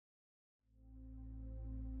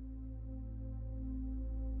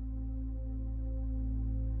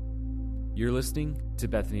You're listening to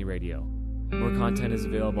Bethany Radio. More content is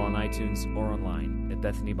available on iTunes or online at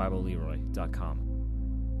BethanyBibleLeroy.com.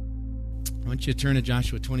 I want you to turn to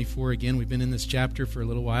Joshua 24 again. We've been in this chapter for a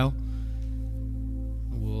little while.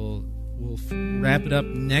 We'll wrap it up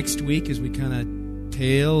next week as we kind of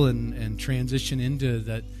tail and transition into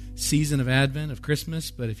that season of Advent, of Christmas.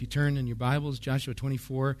 But if you turn in your Bibles, Joshua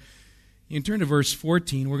 24, you can turn to verse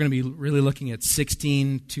 14. We're going to be really looking at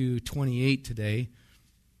 16 to 28 today.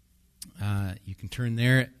 You can turn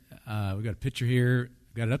there. We've got a picture here.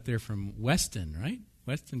 We've got it up there from Weston, right?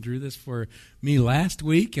 Weston drew this for me last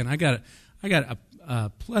week, and I got a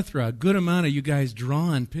plethora, a good amount of you guys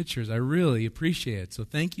drawing pictures. I really appreciate it. So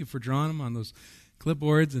thank you for drawing them on those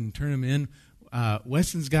clipboards and turn them in.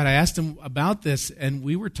 Weston's got, I asked him about this, and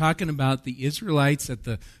we were talking about the Israelites at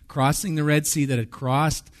the crossing the Red Sea that had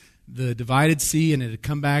crossed the divided sea, and it had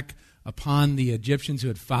come back upon the Egyptians who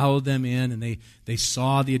had followed them in, and they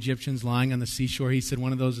saw the Egyptians lying on the seashore. He said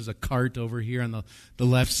one of those is a cart over here on the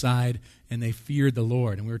left side, and they feared the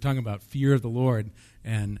Lord. And we were talking about fear of the Lord,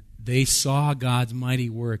 and they saw God's mighty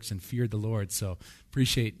works and feared the Lord. So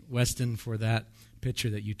appreciate Weston for that picture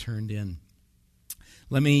that you turned in.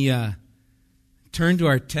 Let me turn to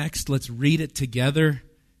our text. Let's read it together.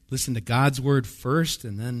 Listen to God's word first,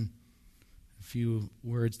 and then a few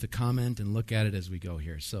words to comment and look at it as we go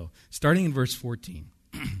here. So, starting in verse 14.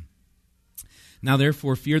 Now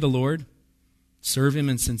therefore fear the Lord, serve him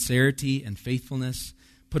in sincerity and faithfulness.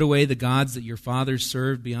 Put away the gods that your fathers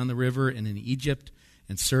served beyond the river and in Egypt,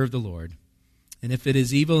 and serve the Lord. And if it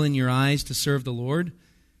is evil in your eyes to serve the Lord,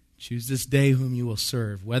 choose this day whom you will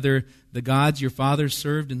serve, whether the gods your fathers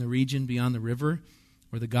served in the region beyond the river,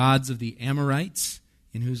 or the gods of the Amorites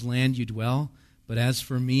in whose land you dwell. But as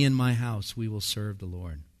for me and my house, we will serve the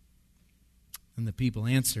Lord. And the people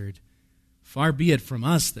answered, Far be it from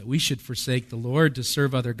us that we should forsake the Lord to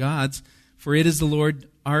serve other gods, for it is the Lord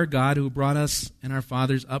our God who brought us and our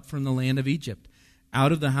fathers up from the land of Egypt,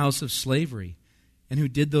 out of the house of slavery, and who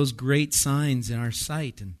did those great signs in our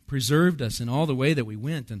sight, and preserved us in all the way that we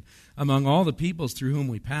went, and among all the peoples through whom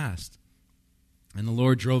we passed. And the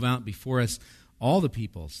Lord drove out before us all the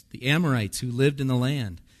peoples, the Amorites who lived in the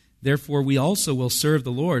land. Therefore we also will serve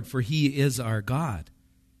the Lord, for he is our God.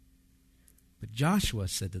 But Joshua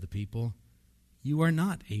said to the people, You are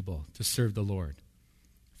not able to serve the Lord,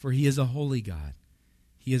 for he is a holy God.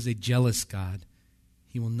 He is a jealous God.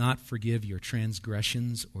 He will not forgive your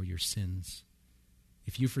transgressions or your sins.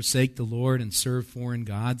 If you forsake the Lord and serve foreign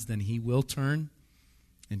gods, then he will turn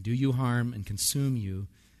and do you harm and consume you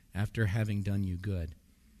after having done you good.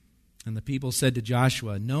 And the people said to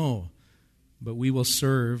Joshua, No, but we will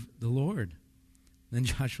serve the Lord. Then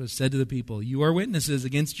Joshua said to the people, You are witnesses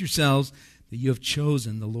against yourselves that you have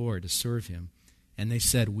chosen the Lord to serve him. And they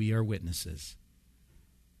said, We are witnesses.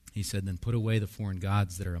 He said, Then put away the foreign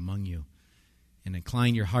gods that are among you, and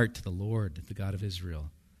incline your heart to the Lord, the God of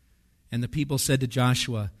Israel. And the people said to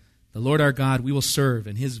Joshua, The Lord our God we will serve,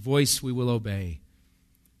 and his voice we will obey.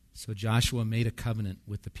 So Joshua made a covenant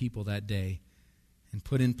with the people that day, and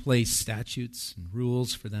put in place statutes and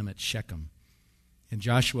rules for them at Shechem. And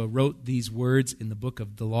Joshua wrote these words in the book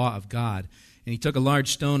of the law of God. And he took a large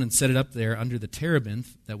stone and set it up there under the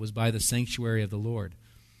terebinth that was by the sanctuary of the Lord.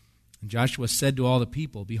 And Joshua said to all the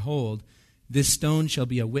people, Behold, this stone shall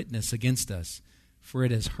be a witness against us, for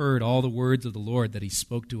it has heard all the words of the Lord that he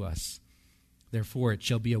spoke to us. Therefore it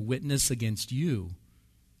shall be a witness against you,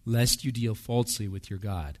 lest you deal falsely with your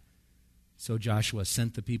God. So Joshua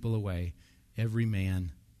sent the people away, every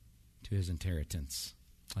man to his inheritance.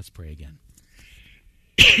 Let's pray again.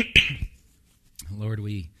 Lord,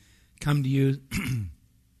 we come to you,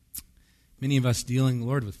 many of us dealing,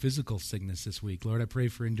 Lord, with physical sickness this week. Lord, I pray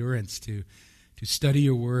for endurance to study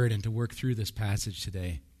your word and to work through this passage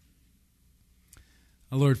today.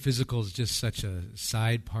 Oh, Lord, physical is just such a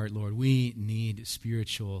side part, Lord. We need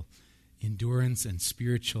spiritual endurance and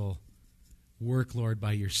spiritual work, Lord,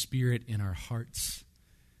 by your Spirit in our hearts.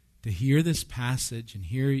 To hear this passage and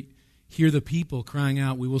hear the people crying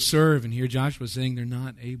out, we will serve, and hear Joshua saying they're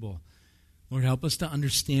not able. Lord, help us to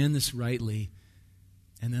understand this rightly,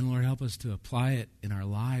 and then, Lord, help us to apply it in our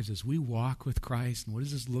lives as we walk with Christ. And what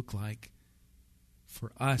does this look like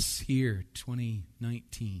for us here,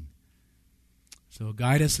 2019? So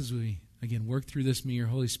guide us as we, again, work through this. May your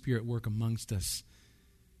Holy Spirit work amongst us,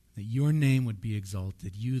 that your name would be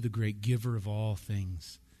exalted, you, the great giver of all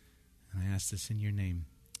things. And I ask this in your name.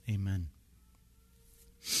 Amen.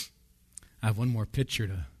 I have one more picture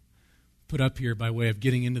to put up here by way of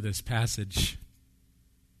getting into this passage.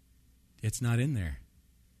 It's not in there.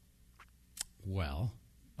 Well,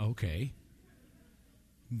 okay.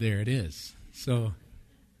 There it is. So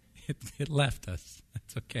It left us.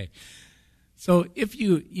 That's okay. So if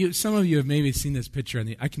some of you have maybe seen this picture,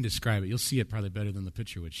 I can describe it. You'll see it probably better than the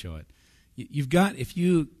picture would show it. You've got, if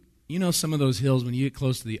you know some of those hills, when you get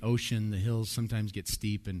close to the ocean, the hills sometimes get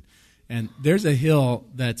steep, and there's a hill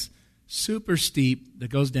that's super steep that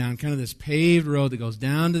goes down, kind of this paved road that goes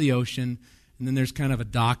down to the ocean, and then there's kind of a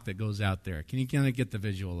dock that goes out there. Can you kind of get the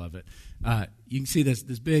visual of it? You can see this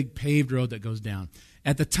big paved road that goes down.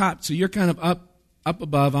 At the top, so you're kind of up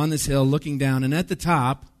above on this hill looking down, and at the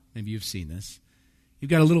top, maybe you've seen this,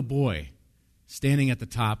 you've got a little boy standing at the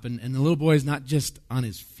top, and the little boy is not just on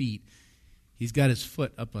his feet, he's got his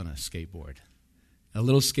foot up on a skateboard, a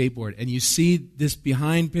little skateboard. And you see this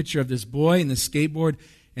behind picture of this boy and the skateboard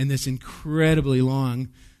and this incredibly long,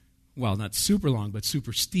 well, not super long, but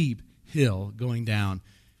super steep hill going down.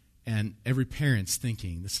 And every parent's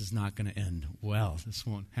thinking, this is not going to end well. This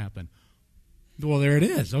won't happen. Well, there it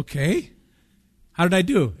is. Okay. How did I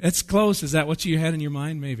do? It's close. Is that what you had in your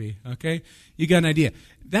mind? Maybe. Okay. You got an idea.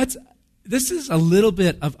 This is a little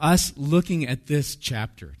bit of us looking at this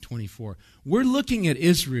chapter, 24. We're looking at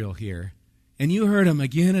Israel here, and you heard him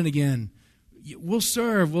again and again. We'll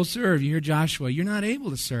serve. You hear Joshua. You're not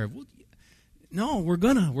able to serve. Well, no, we're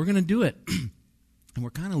gonna do it. And we're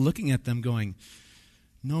kind of looking at them going,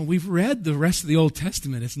 no, we've read the rest of the Old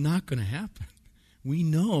Testament. It's not going to happen. We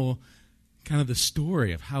know kind of the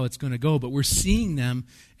story of how it's going to go, but we're seeing them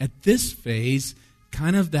at this phase,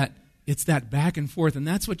 kind of that, it's that back and forth, and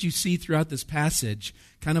that's what you see throughout this passage,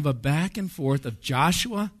 kind of a back and forth of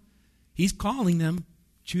Joshua. He's calling them,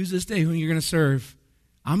 choose this day whom you're going to serve.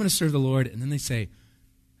 I'm going to serve the Lord. And then they say,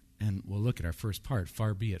 and we'll look at our first part,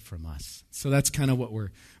 far be it from us. So that's kind of what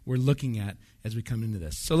we're looking at as we come into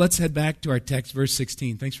this. So let's head back to our text, verse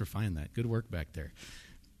 16. Thanks for finding that. Good work back there.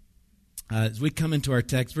 As we come into our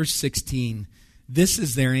text, verse 16, this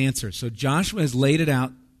is their answer. So Joshua has laid it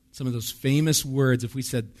out, some of those famous words. If we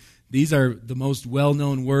said these are the most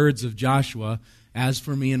well-known words of Joshua, as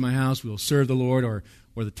for me and my house, we will serve the Lord, or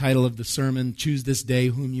the title of the sermon, choose this day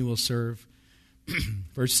whom you will serve.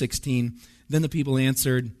 Verse 16, then the people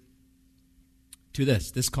answered to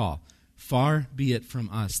this call, far be it from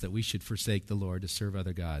us that we should forsake the Lord to serve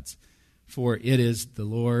other gods. For it is the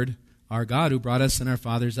Lord our God who brought us and our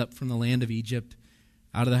fathers up from the land of Egypt,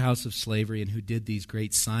 out of the house of slavery, and who did these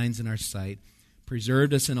great signs in our sight,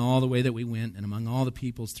 preserved us in all the way that we went, and among all the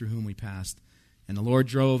peoples through whom we passed. And the Lord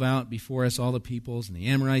drove out before us all the peoples, and the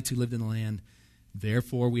Amorites who lived in the land.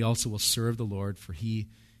 Therefore we also will serve the Lord, for He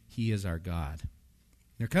is our God.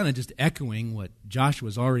 They're kind of just echoing what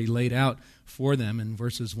Joshua's already laid out for them in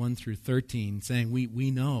verses 1 through 13, saying,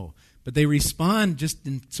 we know. But they respond just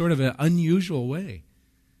in sort of an unusual way.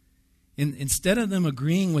 Instead of them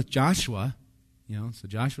agreeing with Joshua, so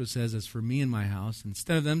Joshua says, as for me and my house,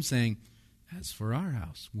 instead of them saying, as for our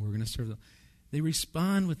house, we're going to serve them, they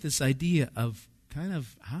respond with this idea of kind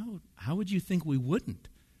of, how would you think we wouldn't?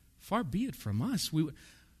 Far be it from us.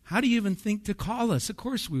 How do you even think to call us? Of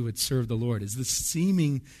course we would serve the Lord, is the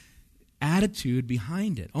seeming attitude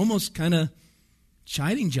behind it. Almost kind of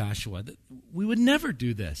chiding Joshua that we would never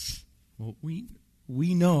do this. Well, we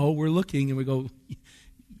know, we're looking, and we go,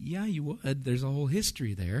 yeah, you would. There's a whole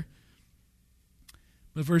history there.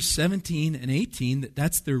 But verse 17 and 18,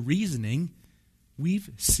 that's their reasoning. We've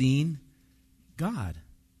seen God.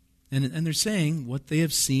 And they're saying what they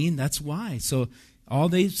have seen, that's why. So all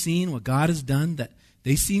they've seen, what God has done, that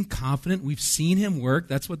they seem confident. We've seen Him work.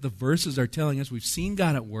 That's what the verses are telling us. We've seen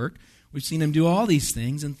God at work. We've seen Him do all these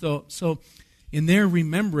things. And so in their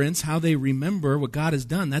remembrance, how they remember what God has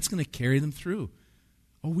done, that's going to carry them through.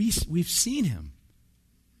 Oh, we've seen Him.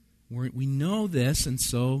 We know this, and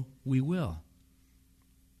so we will.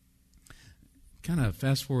 Kind of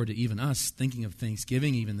fast forward to even us thinking of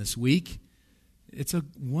Thanksgiving even this week. It's a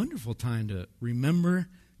wonderful time to remember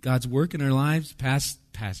God's work in our lives, past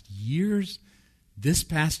years, this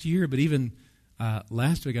past year, but even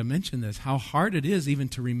last week I mentioned this, how hard it is even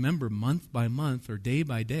to remember month by month or day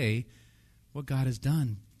by day what God has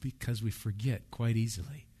done, because we forget quite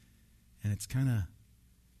easily. And it's kind of,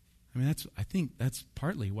 I think that's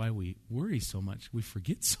partly why we worry so much. We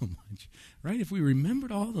forget so much, right? If we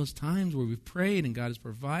remembered all those times where we've prayed and God has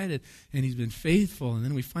provided and He's been faithful, and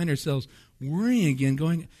then we find ourselves worrying again,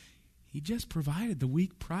 going, He just provided the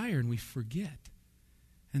week prior, and we forget.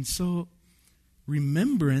 And so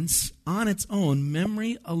remembrance on its own,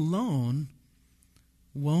 memory alone,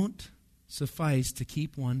 won't suffice to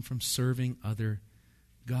keep one from serving other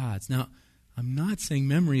gods. Now, I'm not saying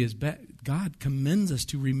memory is bad. God commends us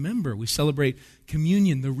to remember. We celebrate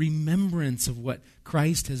communion, the remembrance of what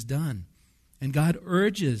Christ has done. And God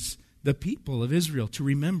urges the people of Israel to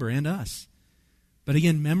remember, and us. But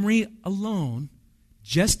again, memory alone,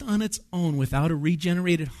 just on its own, without a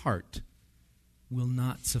regenerated heart, will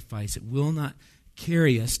not suffice. It will not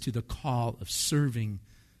carry us to the call of serving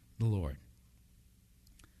the Lord.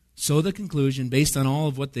 So the conclusion, based on all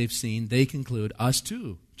of what they've seen, they conclude, us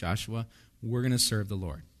too, Joshua, we're going to serve the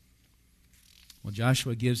Lord. Well,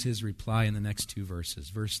 Joshua gives his reply in the next two verses,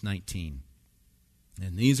 verse 19.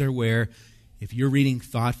 And these are where, if you're reading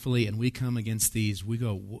thoughtfully and we come against these, we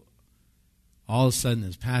go, all of a sudden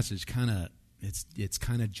this passage it's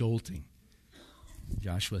kind of jolting.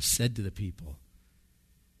 Joshua said to the people,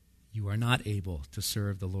 you are not able to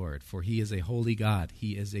serve the Lord, for he is a holy God.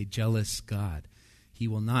 He is a jealous God. He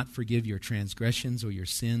will not forgive your transgressions or your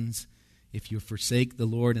sins. If you forsake the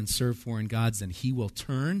Lord and serve foreign gods, then he will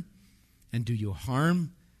turn and do you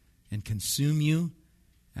harm and consume you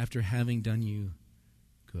after having done you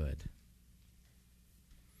good.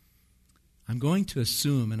 I'm going to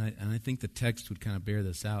assume, and I think the text would kind of bear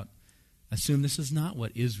this out, assume this is not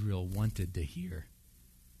what Israel wanted to hear.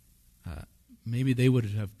 Maybe they would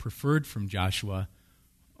have preferred from Joshua,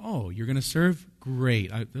 oh, you're going to serve?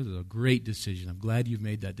 Great. This is a great decision. I'm glad you've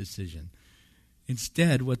made that decision.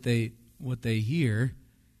 Instead, what they hear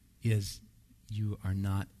is, you are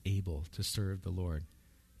not able to serve the Lord.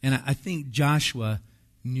 And I think Joshua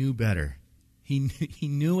knew better. He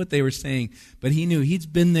knew what they were saying, but he knew he's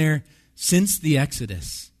been there since the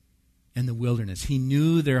Exodus and the wilderness. He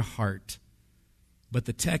knew their heart. But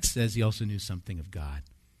the text says he also knew something of God.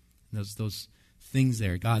 Those things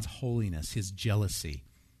there, God's holiness, his jealousy.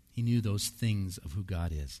 He knew those things of who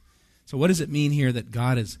God is. So what does it mean here that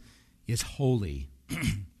God is holy?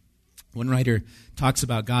 One writer talks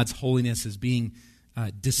about God's holiness as being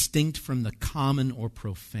distinct from the common or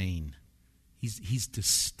profane. He's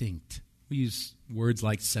distinct. We use words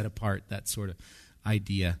like set apart, that sort of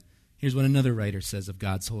idea. Here's what another writer says of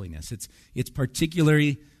God's holiness. It's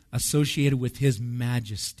particularly associated with his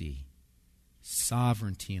majesty,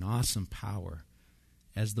 sovereignty, and awesome power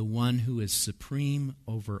as the one who is supreme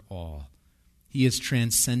over all. He is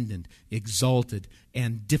transcendent, exalted,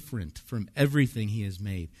 and different from everything he has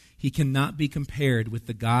made. He cannot be compared with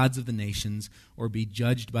the gods of the nations or be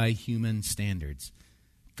judged by human standards.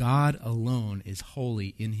 God alone is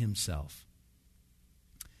holy in himself.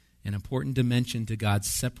 An important dimension to God's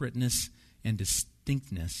separateness and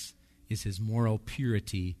distinctness is his moral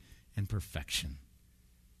purity and perfection.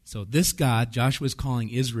 So this God, Joshua is calling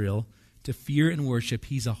Israel to fear and worship.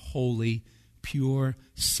 He's a holy, pure,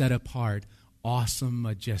 set apart, awesome,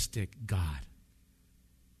 majestic God.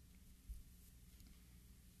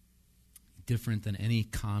 Different than any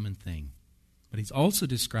common thing. But he's also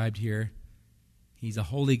described here, he's a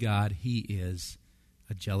holy God. He is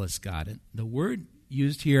a jealous God. And the word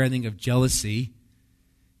used here, I think, of jealousy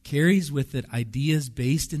carries with it ideas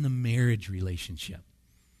based in the marriage relationship,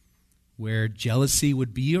 where jealousy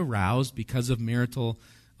would be aroused because of marital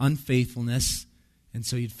unfaithfulness. And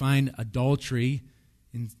so you'd find adultery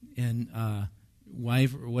in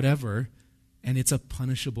wife or whatever, and it's a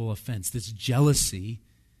punishable offense. This jealousy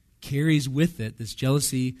carries with it, this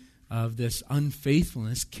jealousy of this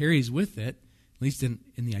unfaithfulness carries with it, at least in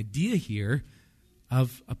the idea here,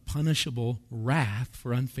 of a punishable wrath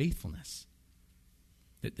for unfaithfulness.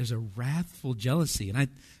 That there's a wrathful jealousy. And I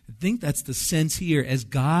think that's the sense here. As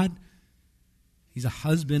God, he's a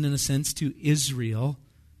husband in a sense to Israel.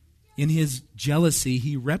 In his jealousy,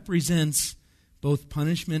 he represents both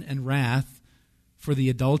punishment and wrath for the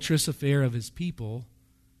adulterous affair of his people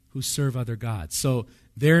who serve other gods. So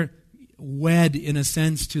they're wed in a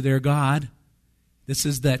sense to their God. This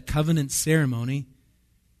is that covenant ceremony.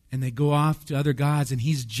 And they go off to other gods, and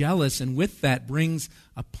he's jealous, and with that brings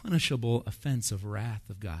a punishable offense of wrath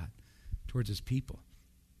of God towards his people.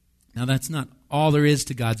 Now that's not all there is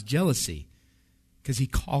to God's jealousy, because he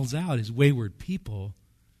calls out his wayward people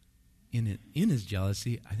in his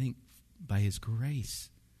jealousy, I think, by his grace,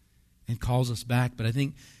 and calls us back. But I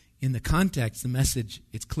think in the context, the message,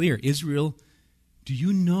 it's clear. Israel, do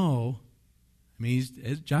you know,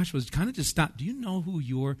 Joshua's kind of just stopped. Do you know who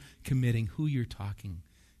you're committing, who you're talking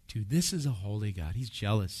to? This is a holy God. He's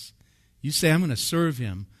jealous. You say, I'm going to serve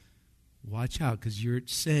him. Watch out, because you're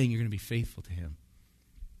saying you're going to be faithful to him.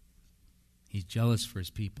 He's jealous for his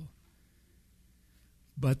people.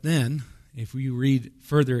 But then, if we read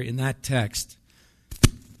further in that text,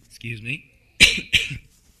 excuse me.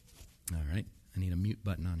 All right, I need a mute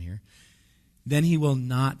button on here. Then he will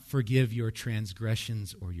not forgive your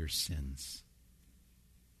transgressions or your sins.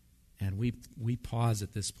 And we pause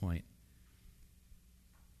at this point.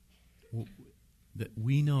 That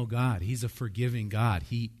we know God. He's a forgiving God.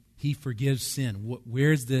 He forgives sin.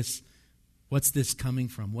 Where's this? What's this coming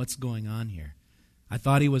from? What's going on here? I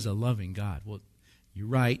thought he was a loving God. Well, you're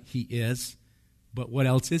right, he is. But what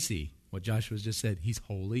else is he? What Joshua's just said, he's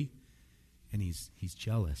holy and he's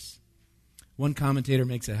jealous. One commentator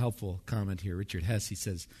makes a helpful comment here, Richard Hess. He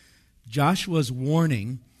says, Joshua's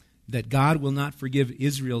warning that God will not forgive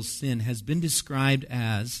Israel's sin has been described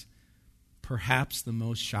as perhaps the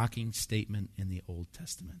most shocking statement in the Old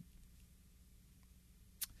Testament.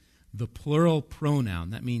 The plural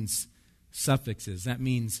pronoun, that means suffixes, that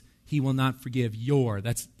means he will not forgive your,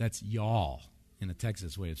 that's y'all in a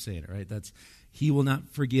Texas way of saying it, right? That's he will not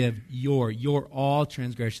forgive your all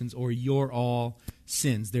transgressions or your all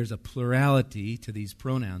sins. There's a plurality to these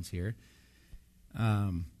pronouns here.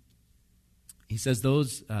 He says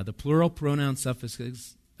the plural pronoun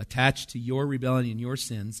suffixes attached to your rebellion and your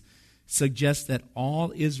sins suggest that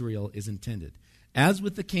all Israel is intended. As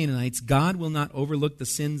with the Canaanites, God will not overlook the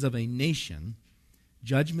sins of a nation.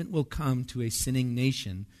 Judgment will come to a sinning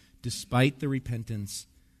nation despite the repentance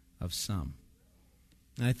of some.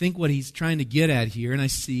 And I think what he's trying to get at here, and I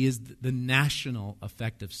see, is the national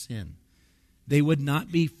effect of sin. They would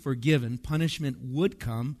not be forgiven. Punishment would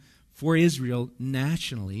come for Israel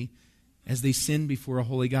nationally as they sinned before a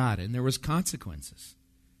holy God, and there was consequences.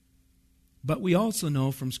 But we also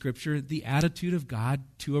know from Scripture the attitude of God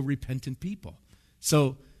to a repentant people.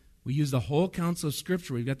 So we use the whole counsel of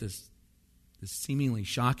Scripture. We've got this seemingly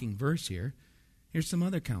shocking verse here. Here's some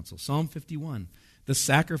other counsel. Psalm 51. The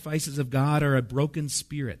sacrifices of God are a broken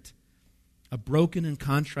spirit, a broken and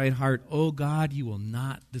contrite heart. O God, you will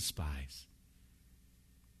not despise.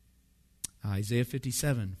 Isaiah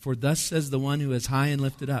 57. For thus says the one who is high and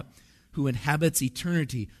lifted up, who inhabits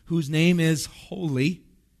eternity, whose name is holy.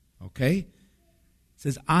 Okay? It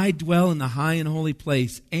says, I dwell in the high and holy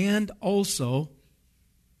place, and also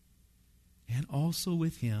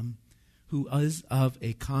with him who is of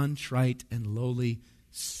a contrite and lowly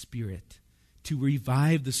spirit, to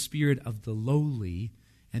revive the spirit of the lowly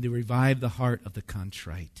and to revive the heart of the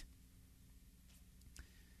contrite.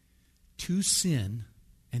 To sin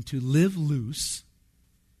and to live loose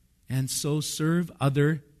and so serve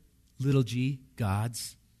other little g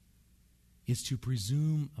gods is to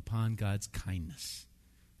presume upon God's kindness,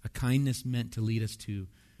 a kindness meant to lead us to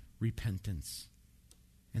repentance.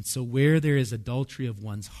 And so where there is adultery of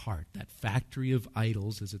one's heart, that factory of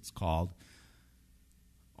idols as it's called,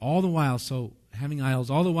 all the while, so having idols,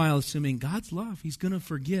 all the while assuming God's love, he's going to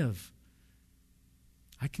forgive.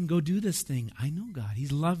 I can go do this thing. I know God.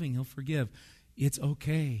 He's loving. He'll forgive. It's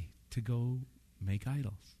okay to go make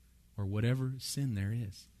idols or whatever sin there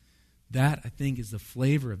is. That, I think, is the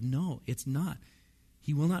flavor of, no, it's not.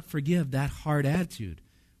 He will not forgive that hard attitude.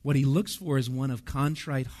 What he looks for is one of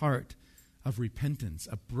contrite heart, of repentance,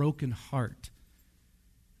 a broken heart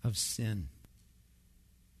of sin.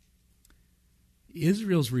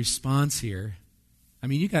 Israel's response here, I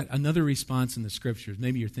mean, you got another response in the Scriptures.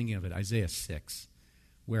 Maybe you're thinking of it, Isaiah 6,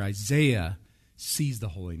 where Isaiah sees the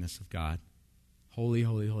holiness of God. Holy,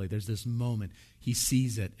 holy, holy. There's this moment. He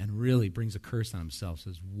sees it and really brings a curse on himself,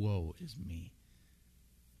 says, woe is me.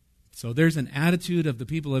 So there's an attitude of the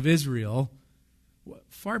people of Israel,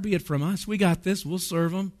 far be it from us. We got this. We'll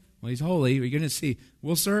serve him. Well, he's holy. You're going to see.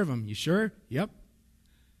 We'll serve him. You sure? Yep.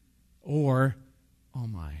 Or, oh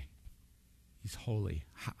my, he's holy.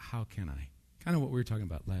 How can I? Kind of what we were talking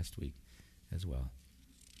about last week as well.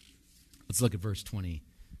 Let's look at verse 20,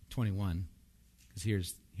 21, because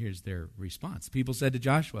here's their response. People said to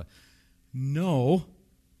Joshua, no,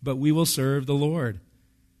 but we will serve the Lord.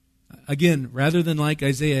 Again, rather than like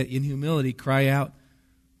Isaiah in humility cry out,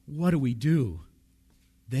 what do we do?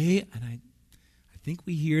 I think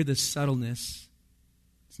we hear the subtleness.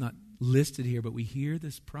 It's not listed here, but we hear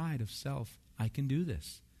this pride of self. I can do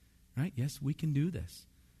this. Right? Yes, we can do this.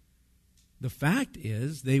 The fact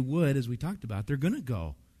is, they would, as we talked about, they're going to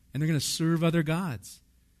go, and they're going to serve other gods.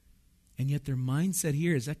 And yet their mindset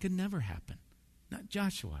here is that could never happen. Not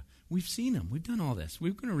Joshua. We've seen him. We've done all this.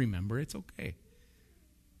 We're going to remember. It's okay.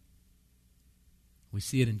 We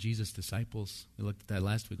see it in Jesus' disciples. We looked at that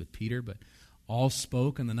last week with Peter, but all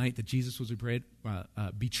spoke on the night that Jesus was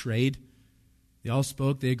betrayed. They all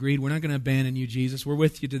spoke. They agreed, we're not going to abandon you, Jesus. We're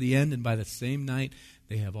with you to the end. And by the same night,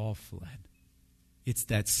 they have all fled. It's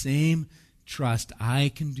that same trust.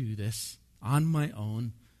 I can do this on my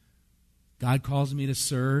own. God calls me to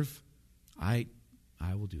serve. I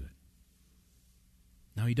will do it.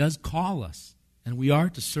 Now, he does call us, and we are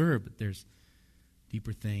to serve, but there's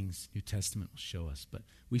deeper things New Testament will show us. But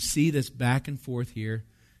we see this back and forth here,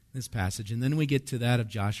 this passage, and then we get to that of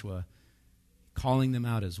Joshua calling them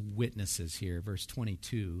out as witnesses here. Verse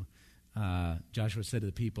 22, Joshua said to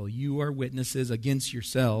the people, you are witnesses against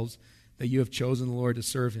yourselves that you have chosen the Lord to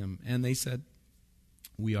serve him. And they said,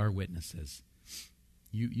 we are witnesses.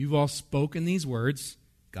 You've all spoken these words,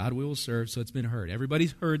 God we will serve, so it's been heard.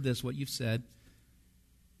 Everybody's heard this, what you've said.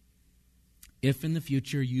 If in the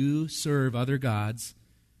future you serve other gods,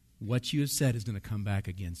 what you have said is going to come back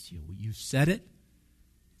against you. You've said it,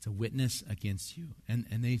 it's a witness against you. And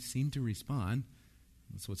they seem to respond.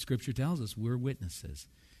 That's what Scripture tells us. We're witnesses.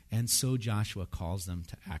 And so Joshua calls them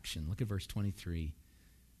to action. Look at verse 23.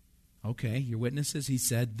 Okay, you're witnesses, he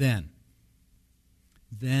said, then,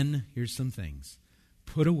 here's some things.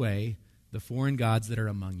 Put away the foreign gods that are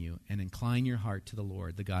among you and incline your heart to the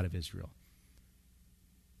Lord, the God of Israel.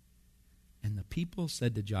 And the people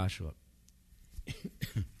said to Joshua,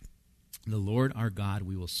 the Lord our God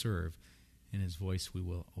we will serve, and his voice we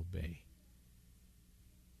will obey.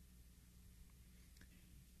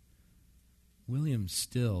 William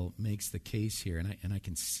Still makes the case here, and I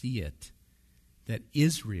can see it, that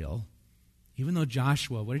Israel, even though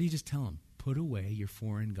Joshua, what did he just tell him? Put away your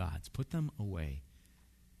foreign gods. Put them away.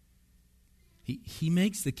 He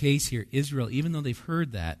makes the case here, Israel, even though they've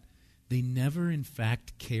heard that, they never in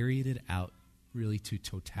fact carried it out really to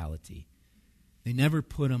totality. They never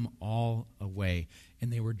put them all away.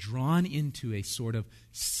 And they were drawn into a sort of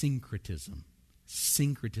syncretism,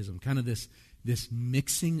 kind of this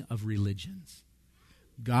mixing of religions.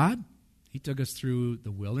 God, he took us through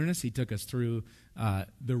the wilderness. He took us through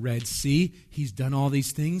the Red Sea. He's done all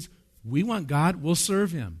these things. We want God. We'll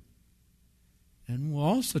serve him. And we'll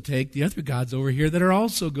also take the other gods over here that are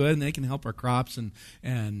also good, and they can help our crops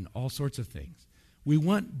and all sorts of things. We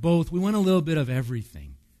want both. We want a little bit of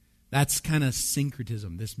everything. That's kind of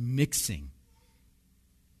syncretism, this mixing.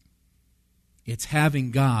 It's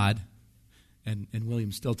having God, and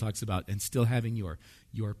William Still talks about, and still having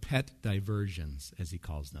your pet diversions, as he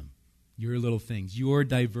calls them. Your little things, your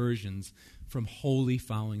diversions from wholly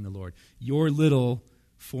following the Lord. Your little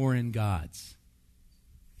foreign gods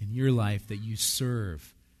in your life that you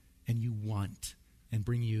serve and you want and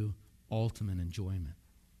bring you ultimate enjoyment.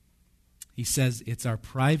 He says it's our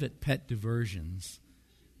private pet diversions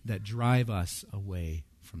that drive us away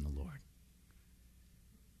from the Lord.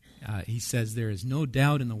 He says there is no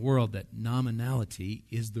doubt in the world that nominality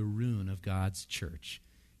is the ruin of God's church.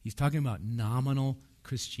 He's talking about nominal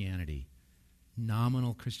Christianity.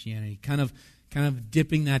 Nominal Christianity. Kind of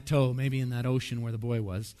dipping that toe, maybe in that ocean where the boy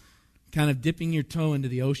was. Kind of dipping your toe into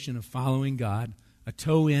the ocean of following God. A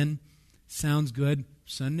toe in, sounds good.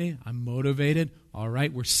 Sunday, I'm motivated. All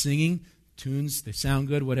right, we're singing. Tunes, they sound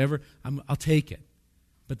good, whatever. I'll take it.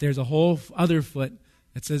 But there's a whole other foot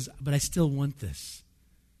that says, but I still want this.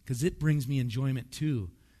 Because it brings me enjoyment too.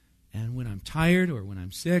 And when I'm tired or when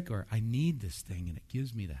I'm sick or I need this thing and it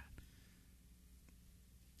gives me that.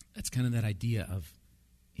 That's kind of that idea of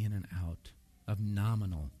in and out, of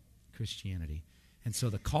nominal Christianity. And so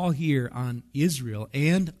the call here on Israel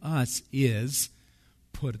and us is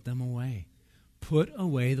put them away. Put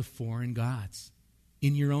away the foreign gods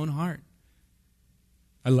in your own heart.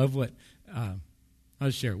 I love what,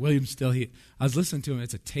 I'll share. William Still, I was listening to him.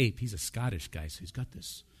 It's a tape. He's a Scottish guy, so he's got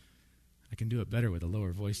this. I can do it better with a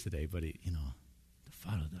lower voice today, but the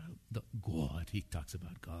Father, the God, he talks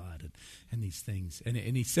about God and these things. And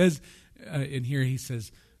he says, in here, he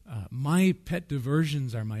says, my pet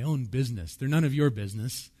diversions are my own business. They're none of your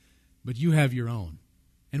business, but you have your own.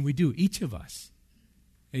 And we do, each of us.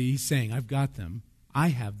 He's saying, I've got them. I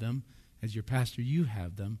have them. As your pastor, you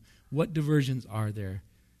have them. What diversions are there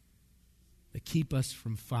that keep us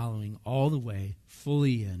from following all the way,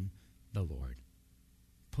 fully in the Lord?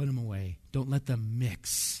 Put them away. Don't let them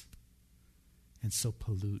mix and so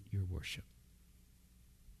pollute your worship.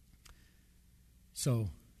 So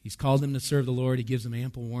he's called them to serve the Lord. He gives them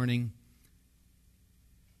ample warning.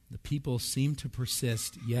 The people seem to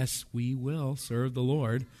persist. Yes, we will serve the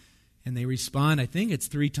Lord. And they respond, I think it's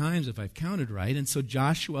 3 times if I've counted right. And so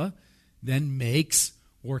Joshua then makes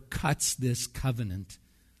or cuts this covenant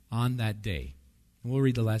on that day. And we'll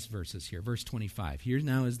read the last verses here. Verse 25. Here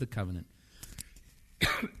now is the covenant.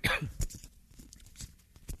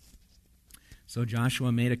 So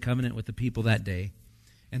Joshua made a covenant with the people that day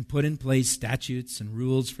and put in place statutes and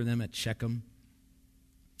rules for them at Shechem.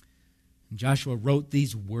 And Joshua wrote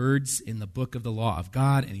these words in the book of the law of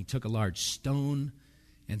God, and he took a large stone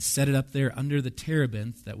and set it up there under the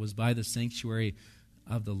terebinth that was by the sanctuary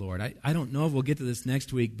of the Lord. I don't know if we'll get to this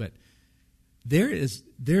next week, but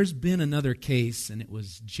there's been another case, and it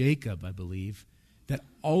was Jacob, I believe, that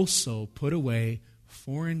also put away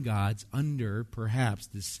foreign gods under perhaps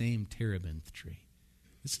the same terebinth tree.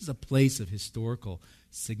 This is a place of historical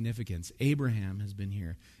significance. Abraham has been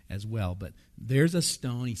here as well, but there's a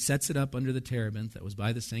stone. He sets it up under the terebinth that was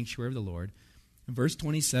by the sanctuary of the Lord. Verse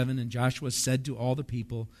 27, and Joshua said to all the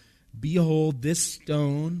people, Behold, this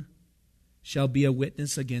stone shall be a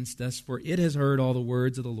witness against us, for it has heard all the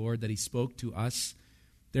words of the Lord that he spoke to us.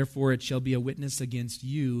 Therefore it shall be a witness against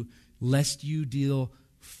you, lest you deal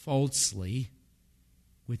falsely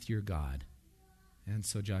with your God. And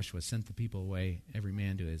so Joshua sent the people away, every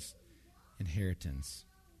man to his inheritance.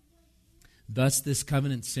 Thus this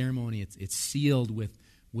covenant ceremony, it's sealed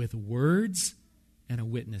with words and a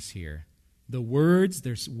witness here. The words,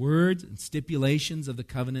 there's words and stipulations of the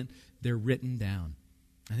covenant, they're written down.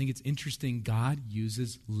 I think it's interesting, God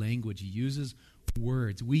uses language. He uses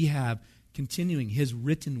words. We have, continuing, His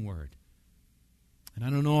written word. And I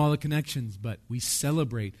don't know all the connections, but we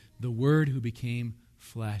celebrate the Word who became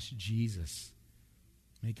flesh, Jesus,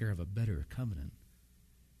 maker of a better covenant.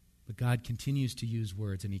 But God continues to use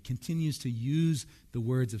words, and He continues to use the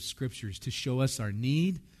words of Scriptures to show us our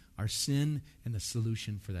need, our sin, and the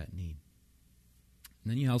solution for that need. And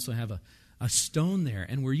then you also have a stone there.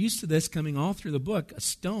 And we're used to this coming all through the book. A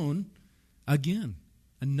stone, again,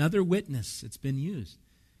 another witness. It's been used.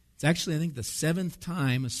 It's actually, I think, the 7th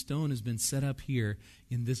time a stone has been set up here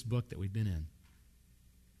in this book that we've been in.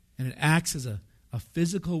 And it acts as a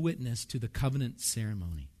physical witness to the covenant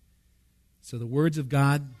ceremony. So the words of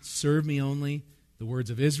God, serve me only. The words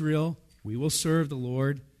of Israel, we will serve the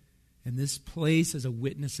Lord. And this place is a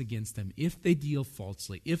witness against them. If they deal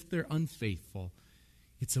falsely, if they're unfaithful,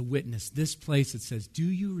 it's a witness. This place, it says, do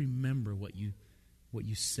you remember what you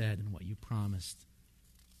said and what you promised,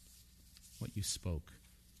 what you spoke?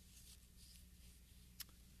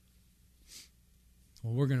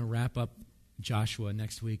 Well, we're going to wrap up Joshua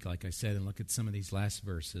next week, like I said, and look at some of these last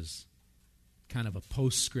verses. Kind of a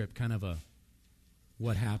postscript, kind of a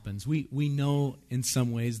what happens. We know in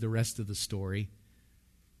some ways the rest of the story.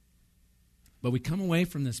 But we come away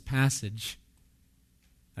from this passage.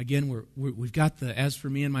 Again, we've got the as for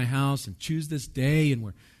me and my house and choose this day, and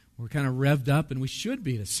we're kind of revved up, and we should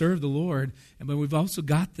be to serve the Lord. But we've also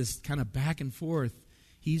got this kind of back and forth.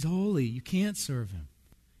 He's holy. You can't serve Him.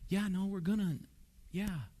 Yeah, no, we're going to.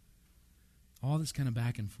 Yeah. All this kind of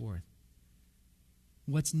back and forth.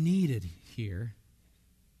 What's needed here?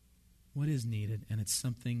 What is needed? And it's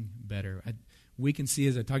something better. We can see,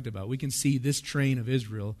 as I talked about, we can see this train of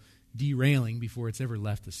Israel derailing before it's ever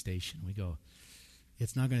left the station. We go,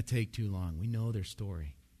 it's not going to take too long. We know their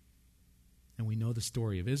story. And we know the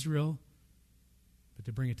story of Israel. But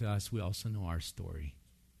to bring it to us, we also know our story.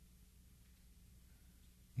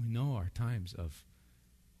 We know our times of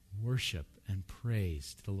worship and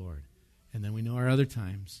praise to the Lord. And then we know our other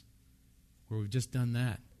times where we've just done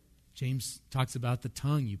that. James talks about the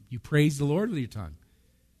tongue. You praise the Lord with your tongue.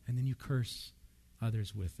 And then you curse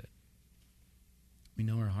others with it. We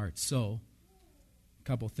know our hearts. So, a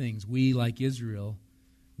couple things. We, like Israel,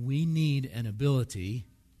 we need an ability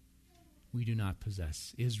we do not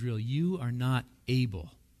possess. Israel, you are not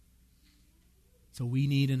able. So we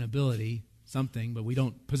need an ability, something, but we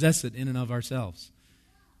don't possess it in and of ourselves.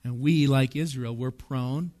 And we, like Israel, we're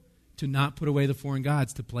prone to not put away the foreign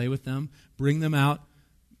gods, to play with them, bring them out,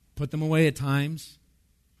 put them away at times,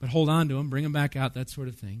 but hold on to them, bring them back out, that sort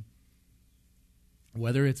of thing.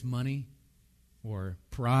 Whether it's money or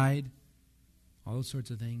pride, all those sorts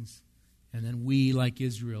of things. And then we, like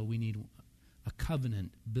Israel, we need a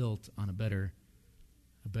covenant built on a better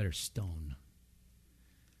stone.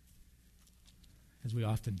 As we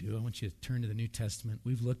often do, I want you to turn to the New Testament.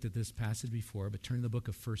 We've looked at this passage before, but turn to the book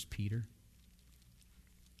of 1 Peter.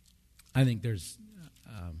 I think there's,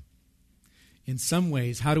 in some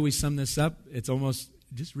ways, how do we sum this up? It's almost,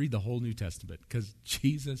 just read the whole New Testament, because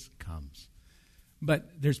Jesus comes.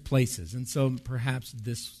 But there's places, and so perhaps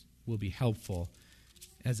this will be helpful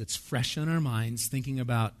as it's fresh on our minds, thinking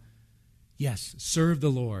about, yes, serve the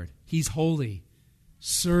Lord. He's holy.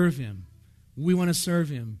 Serve Him. We want to serve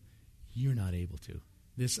Him. You're not able to.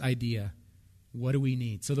 This idea, what do we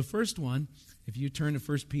need? So the first one, if you turn to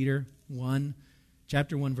 1 Peter 1,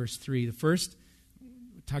 chapter 1, verse 3, the first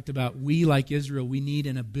talked about we, like Israel, we need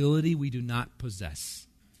an ability we do not possess.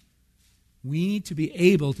 We need to be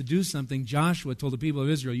able to do something Joshua told the people of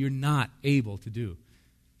Israel you're not able to do.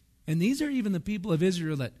 And these are even the people of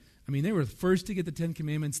Israel that, they were the first to get the Ten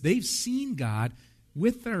Commandments. They've seen God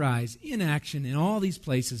with their eyes in action in all these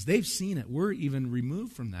places. They've seen it. We're even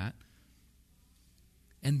removed from that.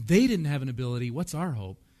 And they didn't have an ability. What's our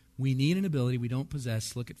hope? We need an ability we don't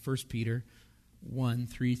possess. Look at 1 Peter 1,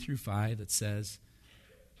 3 through 5 that says,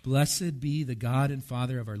 Blessed be the God and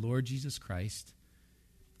Father of our Lord Jesus Christ,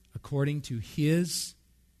 according to His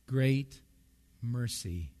great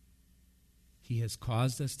mercy, He has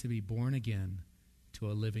caused us to be born again to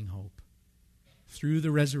a living hope through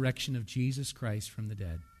the resurrection of Jesus Christ from the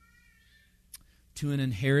dead, to an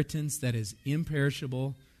inheritance that is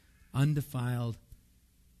imperishable, undefiled,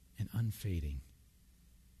 and unfading.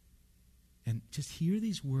 And just hear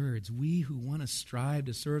these words. We who want to strive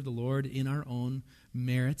to serve the Lord in our own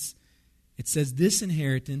merits. It says this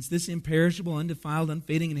inheritance, this imperishable, undefiled,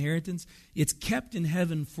 unfading inheritance, it's kept in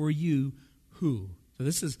heaven for you who? So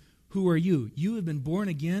this is, who are you? You have been born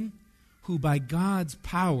again, who by God's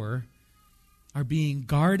power are being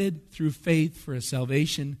guarded through faith for a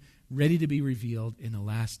salvation ready to be revealed in the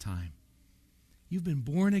last time. You've been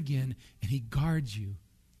born again, and He guards you.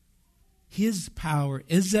 His power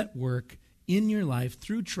is at work in your life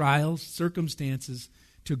through trials, circumstances,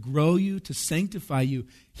 to grow you, to sanctify you.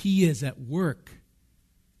 He is at work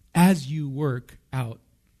as you work out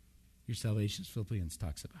your salvation, as Philippians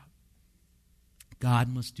talks about. God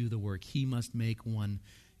must do the work. He must make one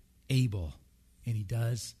able, and He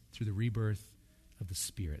does through the rebirth of the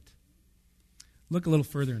Spirit. Look a little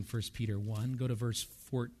further in 1 Peter 1. Go to verse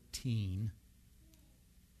 14.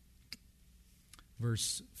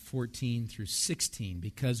 Verse 14 through 16.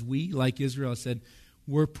 Because we, like Israel said,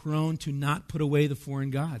 we're prone to not put away the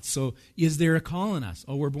foreign gods. So is there a call in us?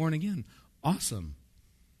 Oh, we're born again. Awesome.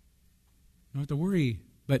 You don't have to worry.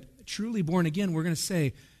 But truly born again, we're going to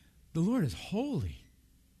say, the Lord is holy.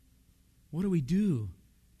 What do we do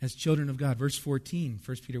as children of God? Verse 14,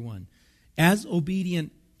 1 Peter 1. As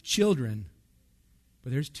obedient children,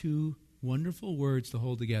 but there's two wonderful words to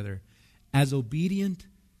hold together. As obedient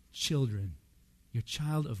children. You're a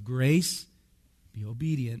child of grace. Be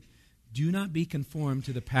obedient. Do not be conformed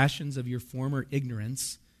to the passions of your former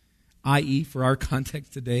ignorance, i.e., for our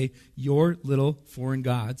context today, your little foreign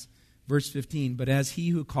gods. Verse 15, but as He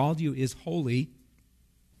who called you is holy,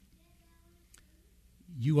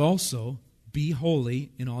 you also be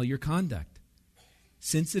holy in all your conduct.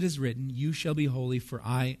 Since it is written, you shall be holy, for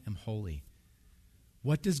I am holy.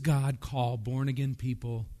 What does God call born-again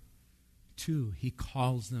people to? He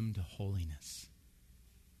calls them to holiness.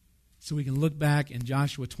 So we can look back in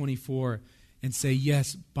Joshua 24 and say,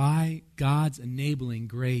 yes, by God's enabling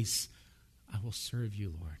grace, I will serve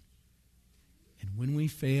you, Lord. And when we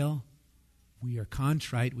fail, we are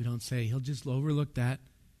contrite. We don't say, He'll just overlook that.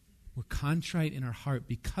 We're contrite in our heart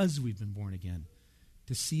because we've been born again,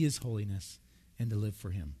 to see His holiness and to live for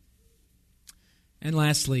Him. And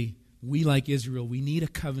lastly, we, like Israel, we need a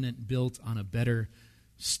covenant built on a better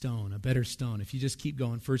stone, If you just keep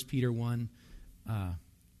going, 1 Peter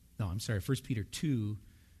 2,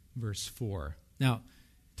 verse 4. Now,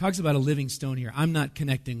 it talks about a living stone here. I'm not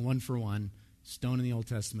connecting one for one, stone in the Old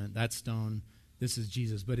Testament, that stone, this is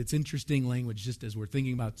Jesus. But it's interesting language just as we're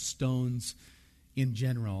thinking about stones in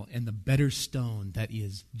general and the better stone that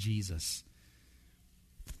is Jesus.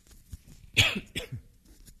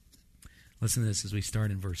 Listen to this as we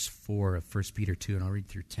start in verse 4 of 1 Peter 2, and I'll read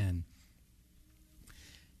through 10.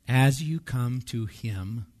 As you come to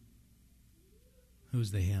Him,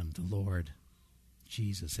 who's the Him? The Lord,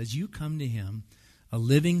 Jesus. As you come to Him, a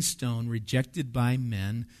living stone rejected by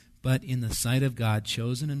men, but in the sight of God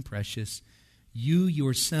chosen and precious, you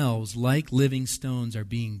yourselves, like living stones, are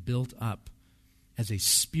being built up as a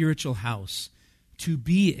spiritual house to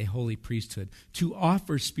be a holy priesthood, to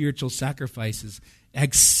offer spiritual sacrifices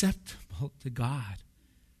acceptable to God.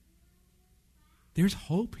 There's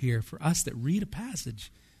hope here for us that read a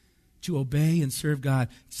passage to obey and serve God,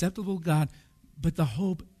 acceptable to God, but the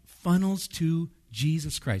hope funnels to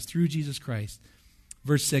Jesus Christ, through Jesus Christ.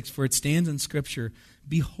 Verse 6, for it stands in Scripture,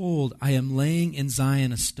 behold, I am laying in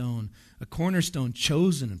Zion a stone, a cornerstone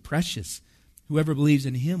chosen and precious. Whoever believes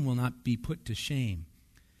in Him will not be put to shame.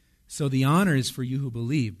 So the honor is for you who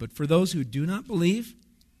believe. But for those who do not believe,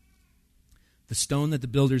 the stone that the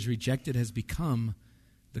builders rejected has become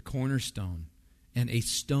the cornerstone, and a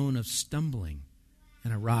stone of stumbling,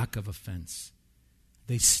 and a rock of offense.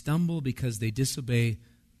 They stumble because they disobey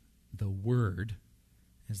the word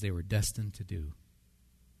as they were destined to do.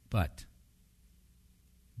 But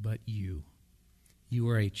you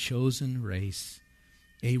are a chosen race,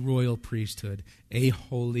 a royal priesthood, a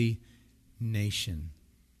holy nation,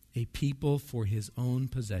 a people for His own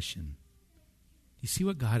possession. You see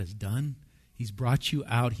what God has done? He's brought you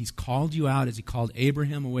out. He's called you out as He called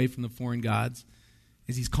Abraham away from the foreign gods,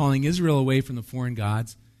 as He's calling Israel away from the foreign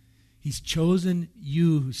gods. He's chosen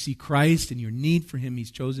you who see Christ and your need for Him.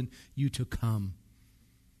 He's chosen you to come.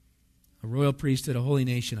 A royal priesthood, a holy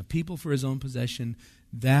nation, a people for His own possession,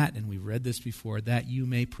 that, and we've read this before, that you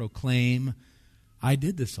may proclaim, I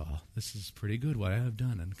did this all. This is pretty good, what I have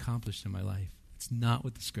done and accomplished in my life. It's not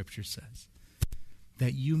what the Scripture says.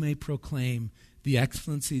 That you may proclaim the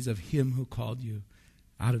excellencies of Him who called you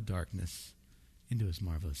out of darkness into his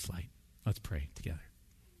marvelous light. Let's pray together.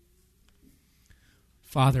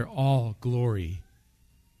 Father, all glory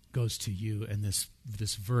goes to you, and this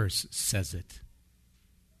verse says it.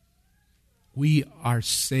 We are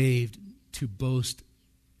saved to boast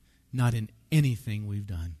not in anything we've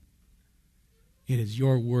done. It is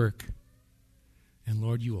your work, and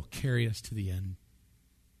Lord, you will carry us to the end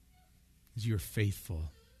as you're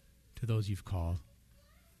faithful to those you've called.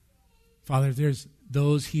 Father, there's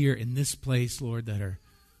those here in this place, Lord, that are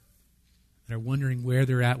wondering where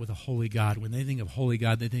they're at with a holy God. When they think of holy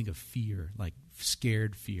God, they think of fear, like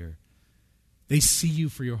scared fear. They see you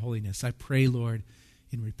for your holiness. I pray, Lord,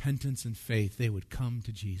 in repentance and faith, they would come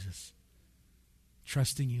to Jesus.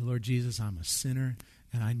 Trusting you, Lord Jesus, I'm a sinner,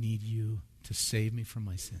 and I need you to save me from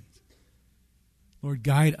my sins. Lord,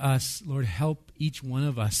 guide us. Lord, help each one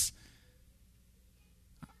of us.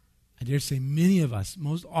 I dare say many of us,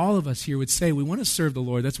 most all of us here would say we want to serve the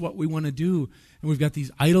Lord. That's what we want to do. And we've got these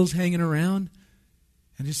idols hanging around,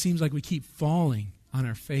 and it just seems like we keep falling on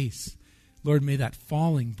our face. Lord, may that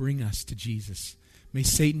falling bring us to Jesus. May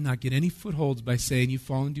Satan not get any footholds by saying you've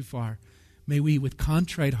fallen too far. May we, with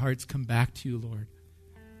contrite hearts, come back to you, Lord.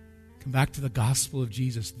 Come back to the gospel of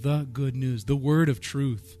Jesus, the good news, the word of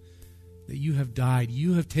truth, that you have died.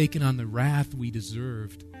 You have taken on the wrath we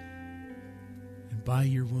deserved. And by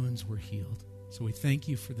your wounds we're healed. So we thank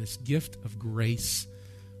you for this gift of grace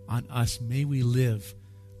on us. May we live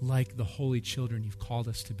like the holy children you've called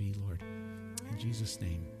us to be, Lord. In Jesus'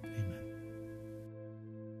 name, amen.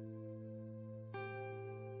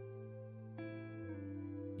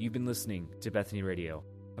 You've been listening to Bethany Radio,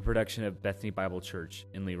 a production of Bethany Bible Church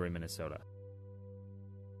in Leroy, Minnesota.